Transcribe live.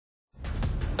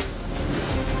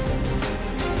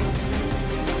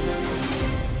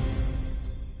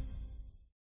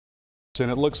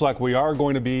and it looks like we are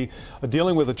going to be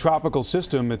dealing with a tropical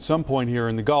system at some point here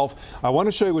in the Gulf. I want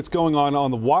to show you what's going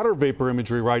on the water vapor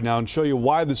imagery right now and show you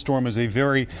why the storm is a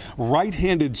very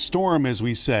right-handed storm, as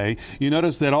we say. You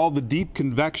notice that all the deep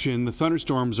convection, the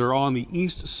thunderstorms, are on the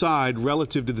east side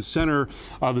relative to the center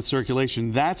of the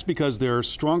circulation. That's because there are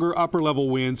stronger upper-level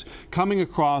winds coming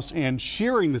across and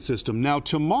shearing the system. Now,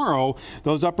 tomorrow,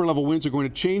 those upper-level winds are going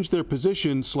to change their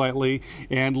position slightly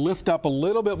and lift up a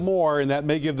little bit more, and that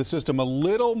may give the system a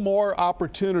little more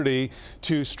opportunity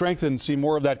to strengthen, see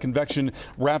more of that convection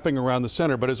wrapping around the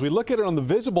center. But as we look at it on the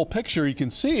visible picture, you can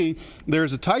see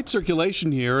there's a tight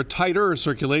circulation here, a tighter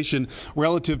circulation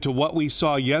relative to what we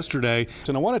saw yesterday.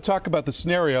 And I want to talk about the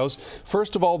scenarios.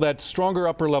 First of all, that stronger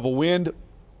upper-level wind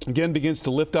again begins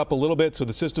to lift up a little bit, so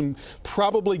the system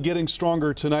probably getting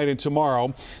stronger tonight and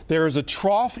tomorrow. There is a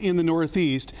trough in the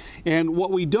northeast, and what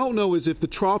we don't know is if the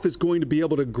trough is going to be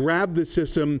able to grab the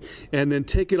system and then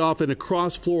take it off and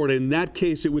across Florida. In that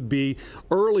case, it would be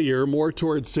earlier, more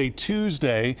towards, say,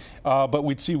 Tuesday, but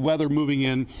we'd see weather moving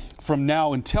in from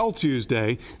now until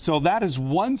Tuesday. So that is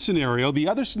one scenario. The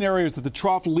other scenario is that the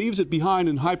trough leaves it behind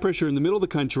in high pressure in the middle of the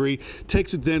country,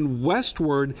 takes it then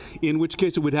westward, in which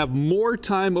case it would have more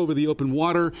time over the open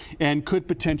water and could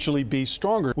potentially be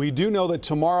stronger. We do know that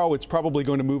tomorrow it's probably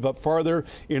going to move up farther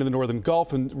into the northern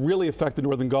Gulf and really affect the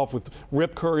northern Gulf with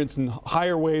rip currents and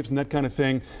higher waves and that kind of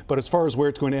thing. But as far as where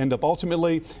it's going to end up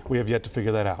ultimately, we have yet to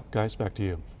figure that out. Guys, back to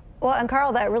you. Well, and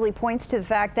Carl, that really points to the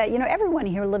fact that, everyone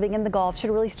here living in the Gulf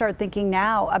should really start thinking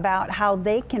now about how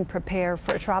they can prepare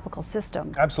for a tropical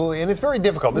system. Absolutely, and it's very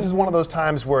difficult. This is one of those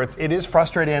times where it is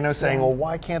frustrating, I know, saying, well,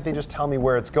 why can't they just tell me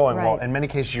where it's going? Right. Well, in many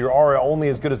cases, you are only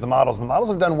as good as the models. The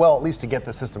models have done well, at least to get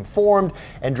the system formed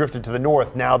and drifted to the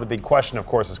north. Now, the big question, of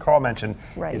course, as Carl mentioned,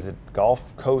 is it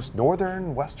Gulf Coast,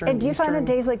 northern, western, And do you eastern? find on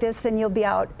days like this, then you'll be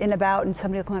out and about and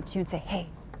somebody will come up to you and say, hey,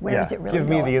 where is it really give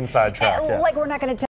me going? the inside track. Like, we're not going to